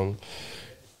swan song.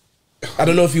 I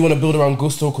don't know if you want to build around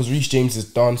Gusto because Reece James is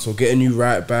done, so get a new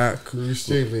right back. Reece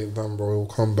James ain't done, bro. He'll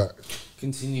come back.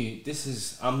 Continue.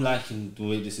 I'm liking the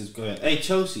way this is going. Hey,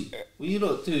 Chelsea, what you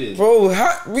lot doing? Bro,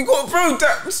 we got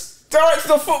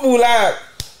director of football, like.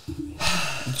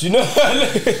 Do you know?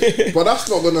 But that's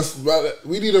not gonna.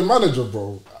 We need a manager,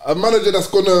 bro. A manager that's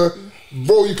gonna,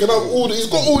 bro. You can have all. He's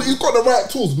got the right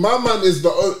tools. My man is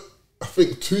I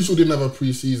think Tuchel didn't have a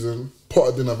pre-season.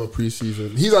 Potter didn't have a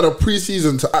pre-season. He's had a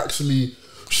pre-season to actually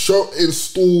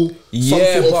install some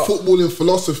sort of footballing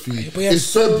philosophy.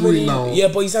 It's February now. Yeah,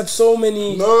 but he's had so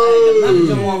many. No, Hey, the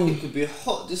manager market could be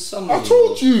hot this summer. I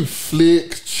told you,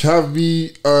 Flick,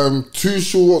 Xavi,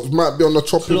 Tuchel might be on the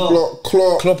chopping block.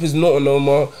 Klopp is not no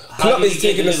more. Klopp is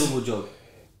taking a Liverpool job.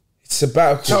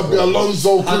 sabbatical. Xabi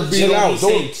Alonso could be. Chill out.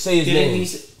 Don't say his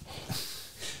name.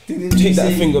 Take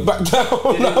that finger back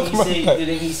down.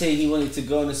 Didn't he say he wanted to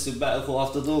go on a sabbatical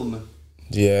after Dortmund?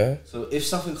 Yeah. So if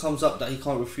something comes up that he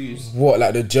can't refuse, What,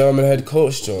 like the German head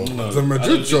coach job? no, The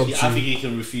Madrid job, I think he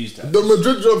can refuse that. The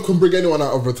Madrid job can bring anyone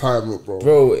out of retirement, bro.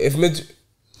 Bro, if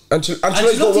Ancelotti's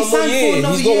got one more year.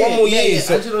 He's got one more year.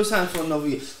 So Ancelotti signed for another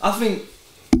year. I think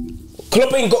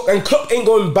Klopp ain't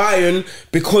going Bayern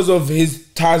because of his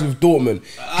ties with Dortmund.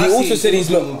 He also said he's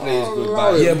not.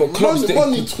 Yeah, but Klopp's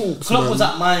money talks. Klopp man. was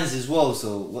at Mainz as well.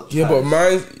 So what? Yeah, but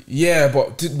Mainz,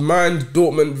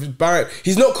 Dortmund, Bayern.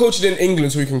 He's not coaching in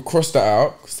England, so we can cross that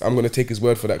out. 'Cause I'm gonna take his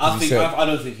word for that. I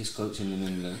don't think he's coaching in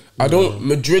England.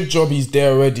 Madrid job, he's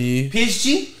there already.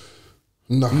 PSG?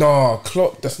 No,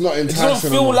 Klopp. That's not It enticing.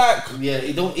 doesn't feel like Yeah,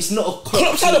 it's not a Klopp.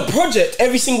 Klopp's had a project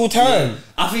every single time.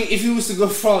 I think if he was to go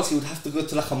France, he would have to go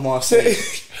to like a Marseille.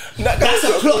 That's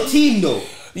a Klopp team though.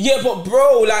 Yeah, but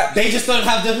bro, like They just don't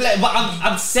have the play. But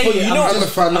I'm saying, But you know- And the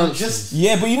finances.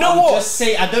 yeah, but you know I'm what? just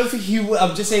saying, I don't think he would.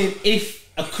 I'm just saying, if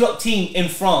a Klopp team in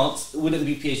France, it wouldn't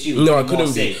be PSG. No, it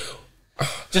couldn't be.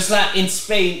 Just like in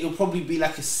Spain, it'll probably be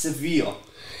like a Sevilla.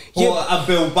 Or a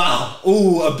Bilbao.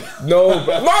 Ooh, No,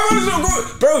 bro. My man's not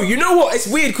good. Bro, you know what? It's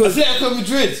weird because Atletico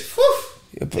Madrid. Whew.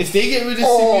 If they get rid of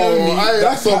Oh, Simeone,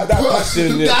 that's a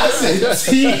passion, yeah. that's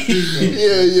a team.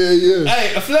 Yeah.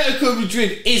 Hey, Atletico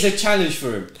Madrid is a challenge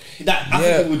for him. That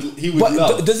I think he would But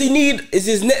love. does he need? Is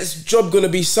his next job gonna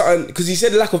be something? Because he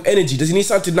said lack of energy. Does he need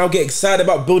something to now get excited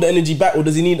about, build the energy back, or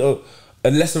does he need a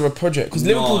less of a project? Because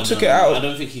Liverpool took it out. I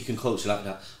don't think he can coach like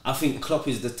that. I think Klopp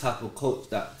is the type of coach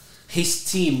that his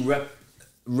team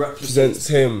represents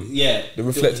him. Yeah,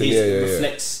 reflects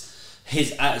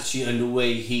his attitude and the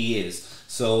way he is.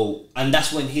 So, and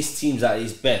that's when his team's at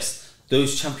his best.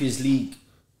 Those Champions League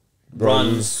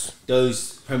runs,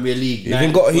 those Premier League. He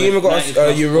even got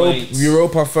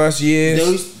Europa first year.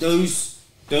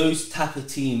 Those type of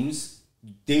teams,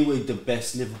 they were the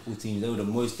best Liverpool teams. They were the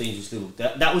most dangerous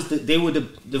Liverpool. They were the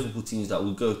Liverpool teams that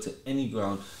would go to any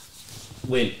ground,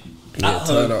 win. At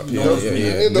home, They'll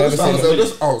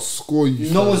just outscore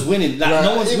you. No one's winning. Like,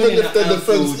 no one's even winning. if their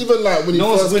defense, even like when he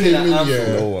no first one's came winning in, at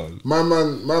yeah, No one. my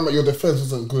man, your defense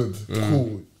wasn't good.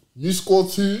 Cool. You score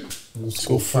 2, we'll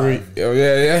score 5. Oh,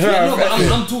 yeah. No, but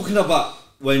I'm talking about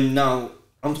I'm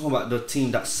talking about the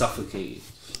team that suffocated.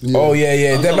 Oh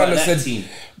yeah. I'm That talking man about said, that team.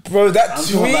 bro, that I'm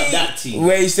talking about tweet that team.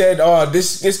 where he said, "Oh,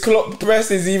 this clock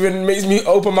presses even makes me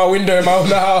open my window in my own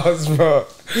house, bro."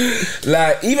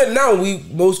 Like even now, we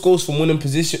most goals from winning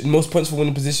position, most points from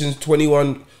winning positions,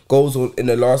 21 goals in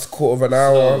the last quarter of an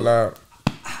hour. So, Like,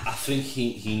 I think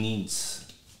he needs.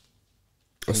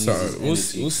 or his something. We'll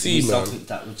energy. see, He needs man. Something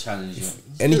that will challenge him.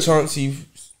 Any chance he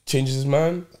changes his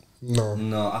mind? No.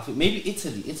 No, I think maybe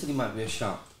Italy. Italy might be a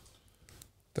shout.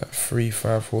 That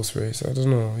 3-5 horse race. I don't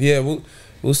know. Yeah,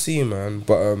 we'll see, man.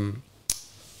 But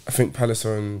I think Palace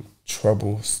are in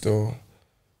trouble still.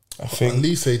 I At think.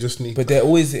 least they just need. But they're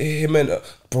always him and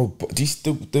bro. But these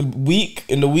the week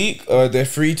in the week. They're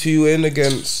 3-2 in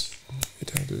against. Who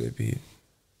the hell did they beat?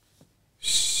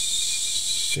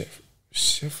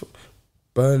 Sheffield,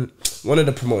 Burn. One of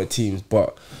the promoted teams,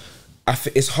 but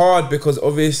it's hard because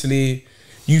obviously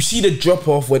you see the drop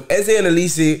off when Eze and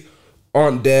Elise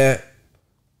aren't there.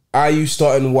 Are you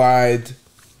starting wide?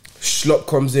 Schlupp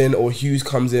comes in or Hughes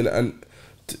comes in, and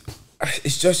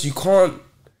it's just you can't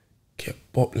get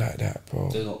bopped like that, bro.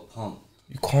 They got pumped.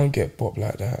 You can't get bopped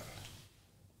like that.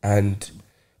 And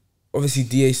obviously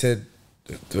DA said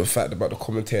the fact about the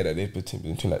commentator that they've been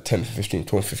between like 10th, 15th,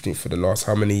 12th, 15th for the last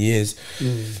how many years.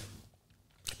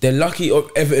 They're lucky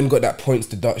Everton got that points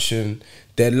deduction.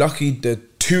 They're lucky the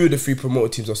 2 of the 3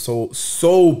 promoted teams are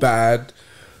so bad.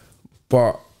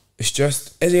 But it's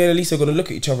just Eze and Elise are going to look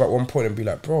at each other at one point and be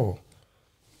like, bro,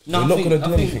 we're not going to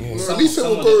do anything here. At least it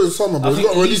will go in summer, but he's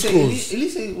got a release clause.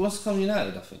 Elise wants to come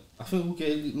United. I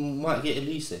think might get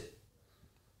Elise.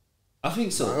 I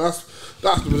think so. That's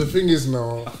but the thing is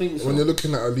now. I think so. When you're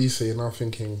looking at Elise, you're now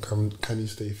thinking, can you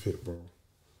stay fit, bro?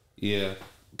 Yeah.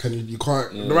 Can you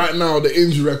can't right now the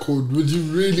injury record. Would you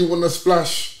really want to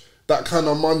splash that kind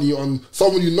of money on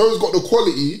someone you know's got the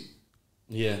quality?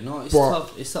 Yeah, no, it's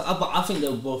tough. It's tough. But I think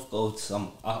they'll both go to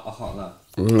some. I can't lie.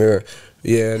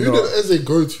 Yeah. Who did Eze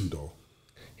go to though?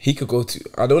 He could go to.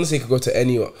 I don't want to say he could go to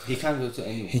anyone. He can go to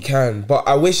anyone. He can, but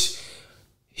I wish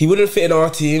he wouldn't fit in our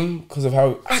team because of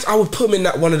how I would put him in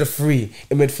that one of the 3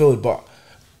 in midfield. But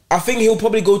I think he'll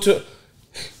probably go to.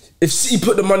 If City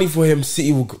put the money for him,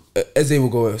 Eze will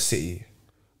go to City.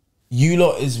 You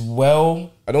lot as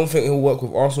well. I don't think he'll work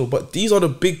with Arsenal, but these are the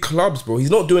big clubs, bro. He's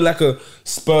not doing like a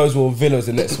Spurs or Villa's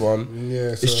the next one.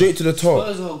 Yeah, it's straight to the top.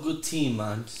 Spurs are a good team,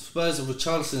 man. Spurs with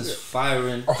Richarlison's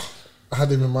firing. Oh, I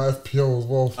had him in my FPL as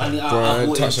well. And I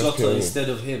bought in Jota instead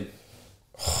of him.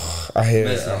 I hear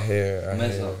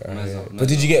it. But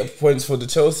did you get points for the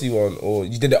Chelsea one, or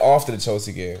you did it after the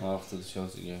Chelsea game? After the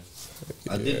Chelsea game,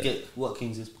 I did get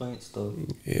Watkins' points though.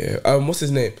 Yeah. What's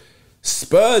his name?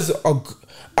 Spurs are.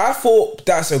 I thought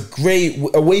that's a great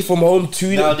away from home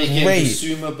too. Now they get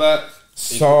Bissouma back.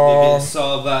 They get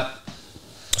Sarr back.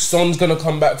 Son's gonna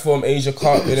come back from Asia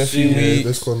Cup in a few weeks.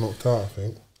 This got knocked out, I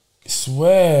think.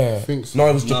 Swear. I think so. No,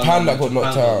 it was Japan that got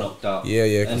knocked out. knocked out.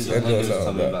 Yeah, because Endo Endo was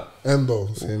coming back. Endo,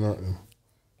 say nothing.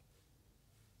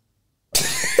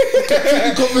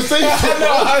 Conversation. I'm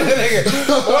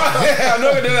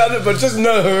not gonna do that, but just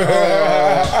know.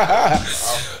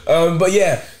 But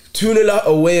yeah, 2-0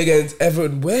 away against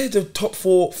Everton. Where the top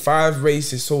 4, 5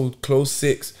 race is so close,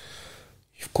 6.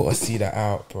 You've got to see that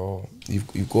out, bro.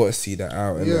 You've got to see that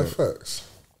out. Yeah, facts.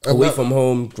 Away from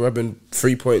home, grabbing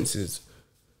 3 points is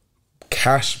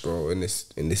cash, bro. In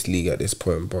this league at this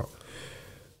point, but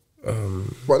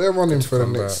they're running for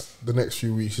the next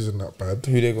few weeks isn't that bad.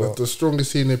 Who they got? The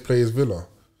strongest team they play is Villa.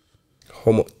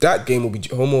 That game will be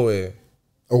home or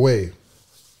away.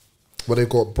 But they've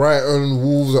got Brighton,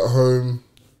 Wolves at home,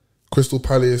 Crystal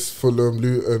Palace, Fulham,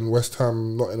 Luton, West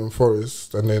Ham, Nottingham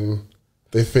Forest, and then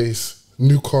they face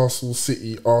Newcastle,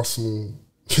 City, Arsenal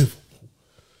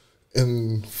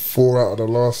in 4 out of the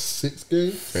last 6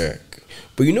 games. Yeah.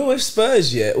 But you know with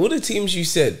Spurs, yeah, all the teams you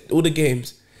said, all the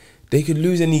games, they could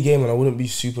lose any game and I wouldn't be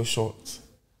super shocked.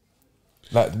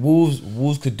 Like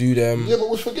Wolves could do them. Yeah, but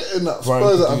we're forgetting that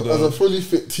Brighton Spurs as a fully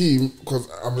fit team, because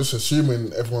I'm just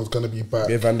assuming everyone's going to be back.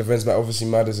 Yeah, Van der Ven's back. Obviously,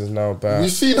 Madders is now back. We've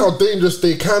seen how dangerous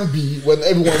they can be when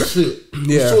everyone's fit.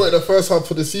 We saw it the first half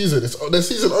of the season. Their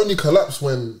season only collapsed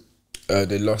when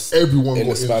they lost everyone in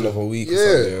got the span injured. of a week. Yeah.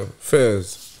 Or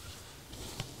something.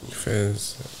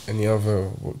 Fairs. Any other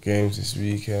games this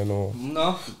weekend or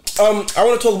No. I want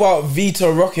to talk about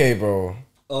Vitor Roque, bro.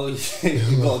 Oh, you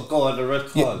got to go on the red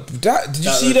card. Did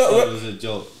you see red that? card was a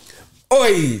joke.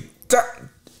 Oi,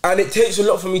 and it takes a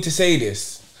lot for me to say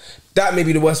this. That may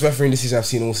be the worst refereeing decision I've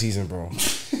seen all season, bro.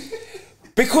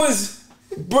 Because,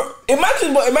 bro,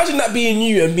 imagine that being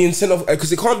you and being sent off,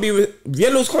 because it can't be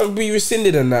yellows can't be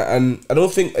rescinded and that, and I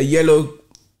don't think a yellow.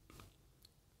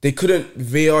 They couldn't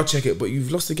VAR check it, but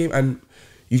you've lost the game and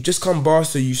You've just come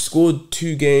Barca. You scored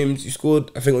 2 games. You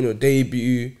scored, I think, on your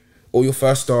debut or your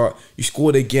first start. You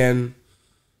scored again.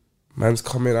 Man's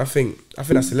coming. I think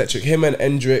that's electric. Him and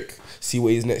Endrick. See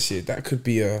what he's next year. That could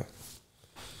be a.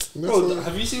 Bro,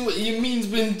 have you seen what Yamin's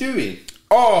been doing?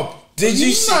 Oh, did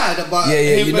you see? Mad about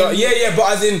him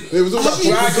but as in It was all about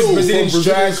strikers, Brazilian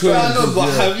strikers. I know, but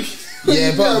have you?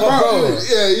 Bro.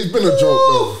 Yeah, he's been a joke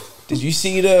though. Did you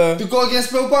see the goal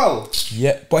against Bilbao?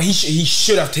 Yeah, but he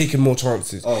should have taken more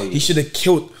chances. Oh, yeah. He should have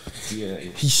killed. Yeah.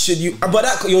 He should. But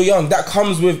that you're young. That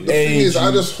comes with The thing age. is,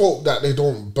 I just hope that they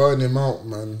don't burn him out,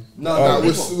 man. No,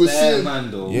 we're seeing,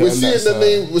 man, though. Yeah, we're seeing the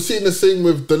name. We're seeing the same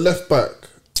with the left back.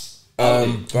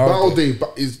 Balde,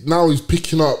 but he's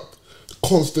picking up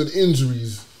constant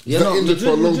injuries. He's been injured for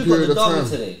a long period of time.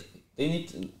 Today. They need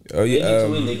to. Oh, yeah, They need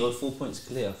to win. They got 4 points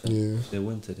clear. I think. Yeah. They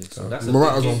win today. So that's a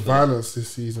Morata's big on game. violence this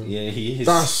season. Yeah, he is.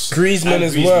 That's Griezmann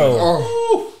as Griezmann. well,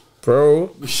 oh, bro.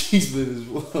 Griezmann as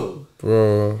well.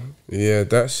 Bro, yeah,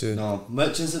 that shit. No,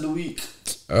 merchants of the week.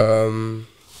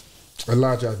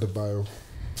 Elijah had the bio.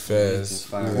 Fairs.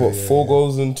 Fire. What, 4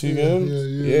 goals in 2 games?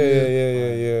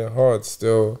 Yeah. Hard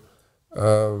still.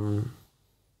 Go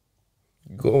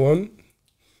on.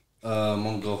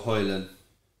 Mongo Hoyland.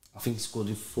 I think he scored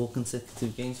in 4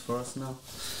 consecutive games for us now.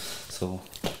 So,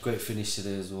 great finish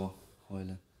today as well,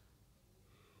 Hoyland.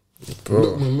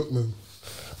 Bro. Lookman.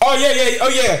 Oh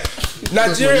yeah.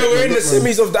 Nigeria, we're in the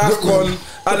semis of the AFCON.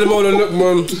 Ademola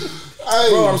Lookman.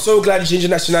 Bro, I'm so glad you changed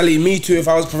your nationality. Me too, if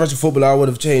I was a professional footballer, I would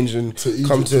have changed and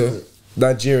come to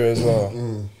Nigeria as well.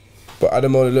 But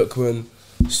Ademola Lookman,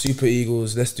 Super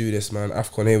Eagles, let's do this, man.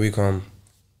 AFCON, here we come.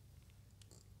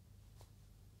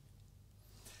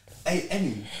 Hey,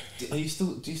 Emmy, do you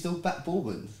still back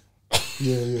Bourbons?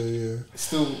 Yeah.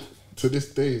 Still. To this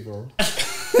day, bro. I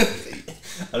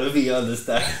don't think you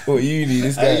understand. What uni,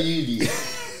 this guy? Hey, uni.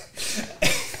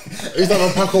 He's done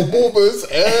a pack of Bourbons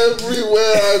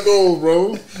everywhere I go,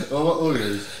 bro. Oh, what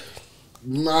orders?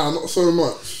 Nah, not so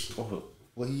much. Oh,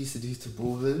 what he used to do to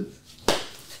Bourbons?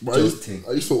 But I used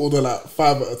to order like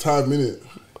 5 at a time, innit?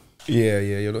 Yeah,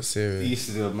 you're not He serious. used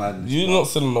to do a madness. You're not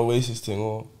still on the Oasis thing,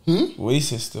 or?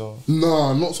 Oasis still?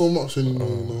 Nah, not so much anymore,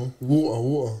 you know.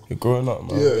 Water. You're growing up,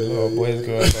 man. Yeah, Boys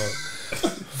growing up.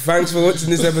 Thanks for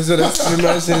watching this episode of Stream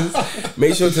Merchants.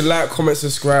 Make sure to like, comment,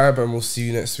 subscribe, and we'll see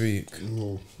you next week.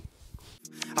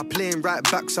 I play him right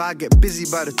back, so I get busy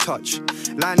by the touch.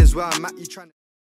 Line is where I'm at, you trying